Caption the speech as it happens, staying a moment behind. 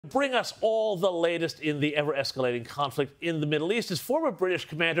Bring us all the latest in the ever-escalating conflict in the Middle East is former British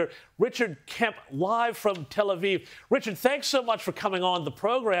commander Richard Kemp, live from Tel Aviv. Richard, thanks so much for coming on the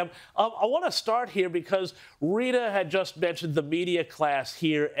program. I want to start here because Rita had just mentioned the media class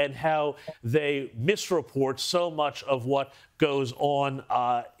here and how they misreport so much of what goes on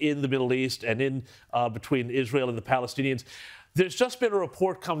in the Middle East and in between Israel and the Palestinians. There's just been a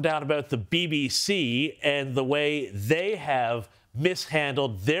report come down about the BBC and the way they have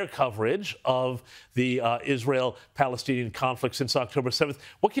mishandled their coverage of the Israel-Palestinian conflict since October 7th.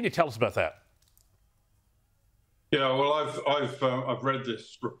 What can you tell us about that? Yeah, well, I've read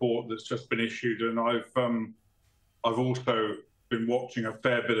this report that's just been issued, and I've also been watching a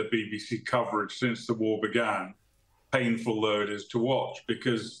fair bit of BBC coverage since the war began. Painful though it is to watch,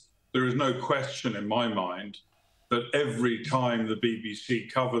 because there is no question in my mind that every time the BBC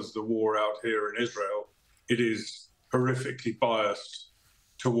covers the war out here in Israel, it is horrifically biased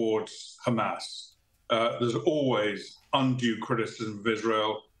towards Hamas. There's always undue criticism of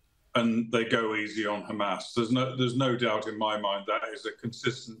Israel, and they go easy on Hamas. There's no doubt in my mind that is a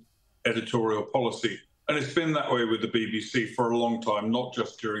consistent editorial policy. And it's been that way with the BBC for a long time, not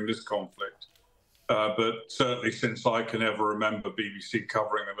just during this conflict, but certainly since I can ever remember BBC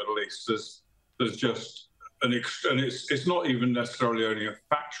covering the Middle East. There's just and it's not even necessarily only a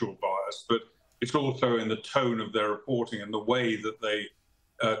factual bias, but it's also in the tone of their reporting and the way that they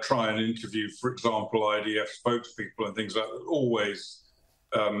try and interview, for example, IDF spokespeople and things like that. Always,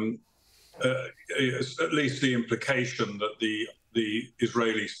 at least the implication that the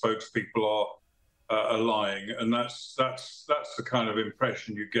Israeli spokespeople are lying, and that's the kind of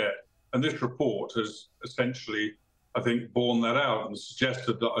impression you get. And this report has essentially, I think, borne that out and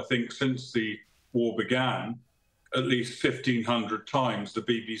suggested that I think since the war began, at least 1,500 times the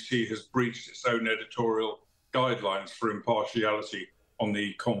BBC has breached its own editorial guidelines for impartiality on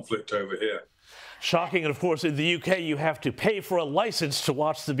the conflict over here. Shocking. And of course, in the UK, you have to pay for a license to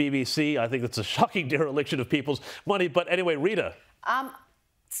watch the BBC. I think that's a shocking dereliction of people's money. But anyway, Rita.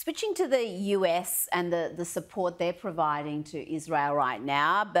 Switching to the US and the support they're providing to Israel right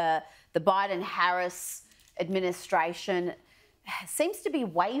now, the Biden-Harris administration seems to be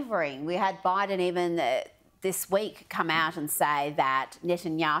wavering. We had Biden even this week come out and say that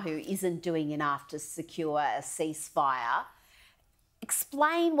Netanyahu isn't doing enough to secure a ceasefire.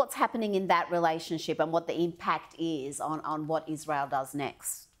 Explain what's happening in that relationship and what the impact is on what Israel does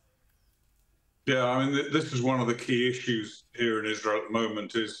next. Yeah, I mean, this is one of the key issues here in Israel at the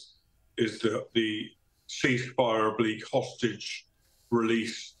moment is the ceasefire oblique hostage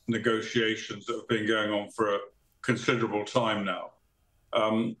release negotiations that have been going on for a considerable time now.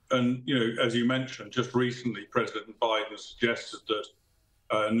 And, you know, as you mentioned, just recently, President Biden suggested that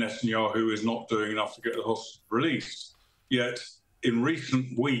Netanyahu is not doing enough to get the hostage released. Yet, in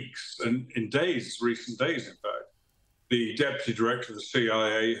recent weeks and recent days, in fact, the deputy director of the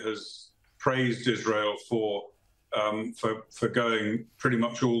CIA has praised Israel for going pretty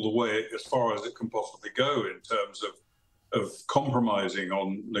much all the way as far as it can possibly go in terms of compromising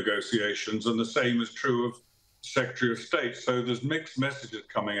on negotiations, and the same is true of Secretary of State. So there's mixed messages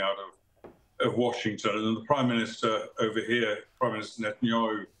coming out of Washington, and the Prime Minister over here, Prime Minister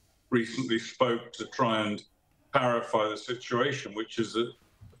Netanyahu, recently spoke to try and clarify the situation, which is that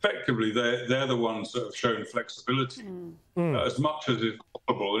effectively they're the ones that have shown flexibility as much as is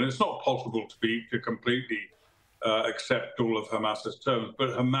possible, and it's not possible to completely accept all of Hamas's terms, but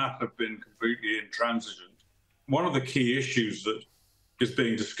Hamas have been completely intransigent. One of the key issues that is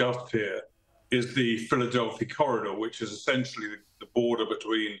being discussed here is the Philadelphia corridor, which is essentially the border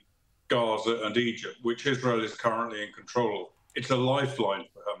between Gaza and Egypt, which Israel is currently in control of. It's a lifeline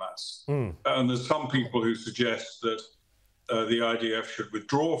for Hamas. And there's some people who suggest that the IDF should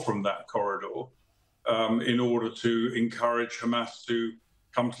withdraw from that corridor in order to encourage Hamas to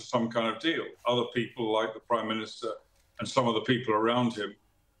come to some kind of deal. Other people, like the Prime Minister and some of the people around him,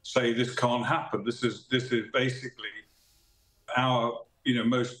 say this can't happen. This is basically our,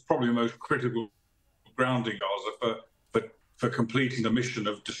 probably most critical ground in Gaza for completing the mission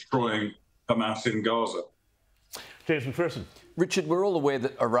of destroying Hamas in Gaza. James McPherson. Richard, we're all aware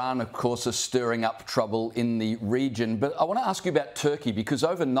that Iran, of course, is stirring up trouble in the region. But I want to ask you about Turkey, because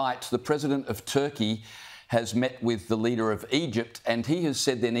overnight the president of Turkey has met with the leader of Egypt, and he has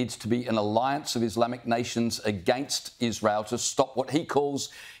said there needs to be an alliance of Islamic nations against Israel to stop what he calls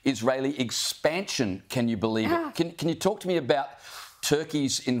Israeli expansion. Can you believe it? Can you talk to me about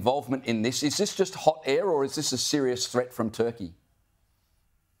Turkey's involvement in this? Is this just hot air, or is this a serious threat from Turkey?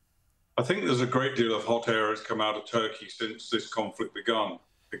 I think there's a great deal of hot air that's come out of Turkey since this conflict began.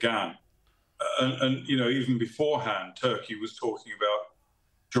 And even beforehand, Turkey was talking about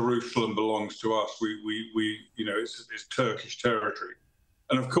Jerusalem belongs to us. It's Turkish territory.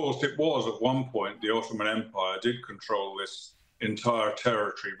 And of course, it was at one point, the Ottoman Empire did control this entire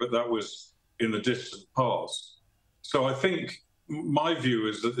territory, but that was in the distant past. So I think my view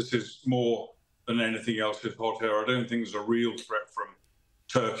is that this is more than anything else is hot air. I don't think there's a real threat from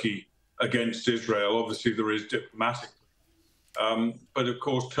Turkey against Israel. Obviously, there is diplomatically. But of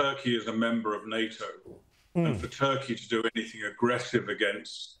course, Turkey is a member of NATO. And for Turkey to do anything aggressive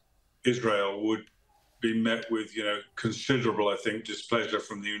against Israel would be met with, considerable, I think, displeasure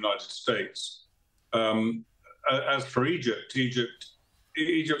from the United States. As for Egypt's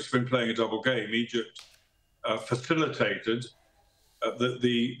been playing a double game. Egypt facilitated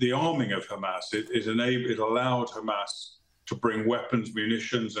the arming of Hamas. It allowed Hamas to bring weapons,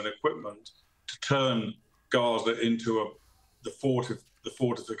 munitions, and equipment to turn Gaza into the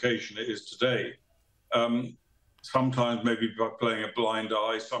fortification it is today. Sometimes maybe by playing a blind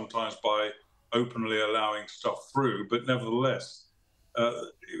eye, sometimes by openly allowing stuff through, but nevertheless,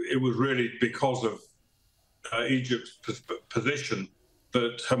 it was really because of Egypt's position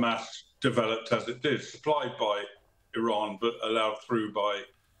that Hamas developed as it did, supplied by Iran, but allowed through by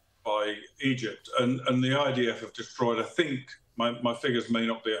Egypt. And the IDF have destroyed, I think, my figures may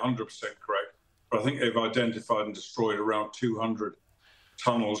not be 100% correct, but I think they've identified and destroyed around 200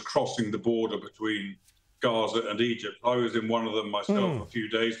 tunnels crossing the border between Gaza and Egypt. I was in one of them myself a few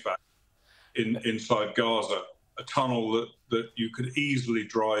days back inside Gaza, a tunnel that you could easily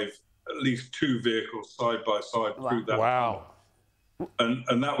drive at least 2 vehicles side by side through that. Wow. Tunnel.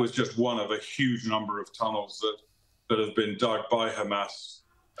 And that was just one of a huge number of tunnels that have been dug by Hamas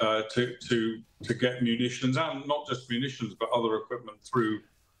to get munitions, and not just munitions, but other equipment through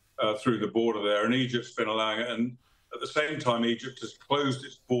the border there. And Egypt's been allowing it. And at the same time, Egypt has closed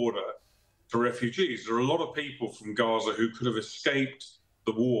its border to refugees. There are a lot of people from Gaza who could have escaped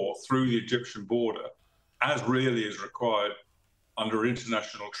the war through the Egyptian border, as really is required under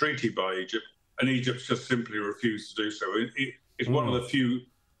international treaty by Egypt, and Egypt's just simply refused to do so. It's one of the few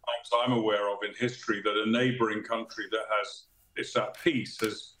times I'm aware of in history that a neighbouring country that it's at peace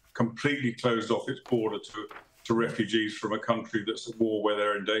has completely closed off its border to refugees from a country that's at war where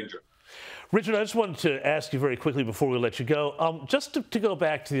they're in danger. Richard, I just wanted to ask you very quickly before we let you go, just to go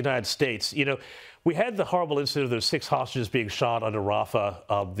back to the United States. We had the horrible incident of those 6 hostages being shot under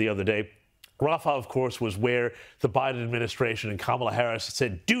Rafah the other day. Rafah, of course, was where the Biden administration and Kamala Harris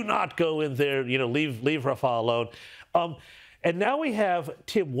said, do not go in there, leave Rafah alone. And now we have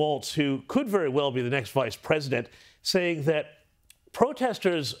Tim Walz, who could very well be the next vice president, saying that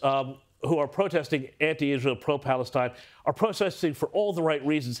protesters who are protesting anti-Israel, pro-Palestine, are protesting for all the right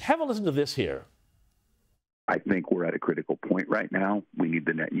reasons. Have a listen to this here. I think we're at a critical point right now. We need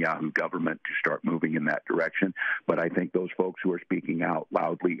the Netanyahu government to start moving in that direction. But I think those folks who are speaking out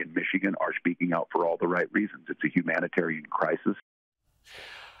loudly in Michigan are speaking out for all the right reasons. It's a humanitarian crisis.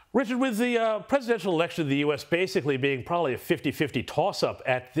 Richard, with the presidential election in the U.S. basically being probably a 50-50 toss-up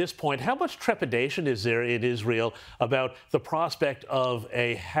at this point, how much trepidation is there in Israel about the prospect of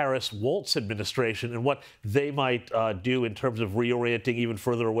a Harris-Walz administration and what they might do in terms of reorienting even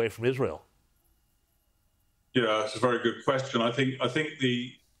further away from Israel? Yeah, that's a very good question. I think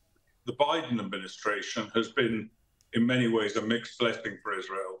the Biden administration has been, in many ways, a mixed blessing for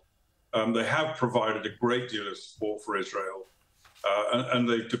Israel. They have provided a great deal of support for Israel. And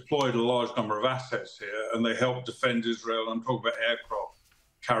they've deployed a large number of assets here, and they help defend Israel. I'm talking about aircraft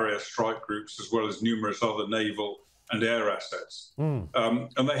carrier strike groups, as well as numerous other naval and air assets.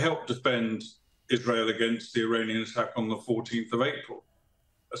 And they help defend Israel against the Iranian attack on the 14th of April.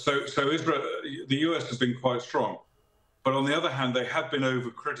 So Israel, the US has been quite strong. But on the other hand, they have been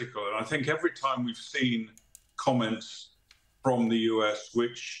overcritical. And I think every time we've seen comments from the US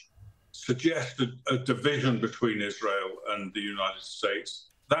which suggested a division between Israel and the United States,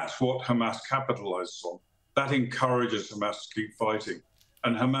 that's what Hamas capitalizes on. That encourages Hamas to keep fighting.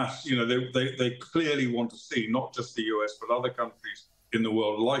 And Hamas, they clearly want to see not just the US, but other countries in the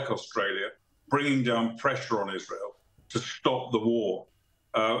world, like Australia, bringing down pressure on Israel to stop the war.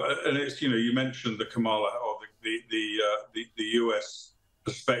 And it's, you mentioned the Kamala, or the US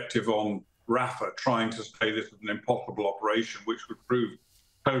perspective on Rafah, trying to say this is an impossible operation, which would prove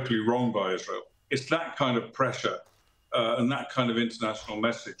totally wrong by Israel. It's that kind of pressure and that kind of international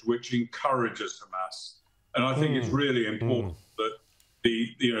message which encourages Hamas. And I think it's really important that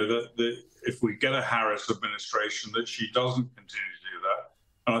if we get a Harris administration, that she doesn't continue to do that.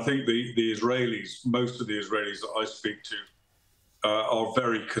 And I think the Israelis, most of the Israelis that I speak to, are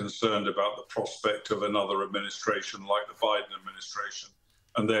very concerned about the prospect of another administration like the Biden administration.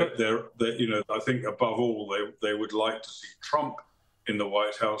 And they're I think above all, they would like to see Trump in the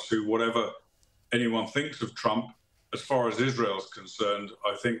White House who, whatever anyone thinks of Trump, as far as Israel's concerned,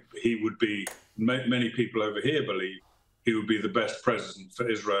 I think he would be, many people over here believe, he would be the best president for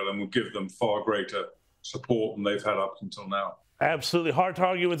Israel and would give them far greater support than they've had up until now. Absolutely. Hard to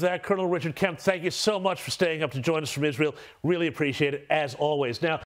argue with that. Colonel Richard Kemp, thank you so much for staying up to join us from Israel. Really appreciate it, as always. Now,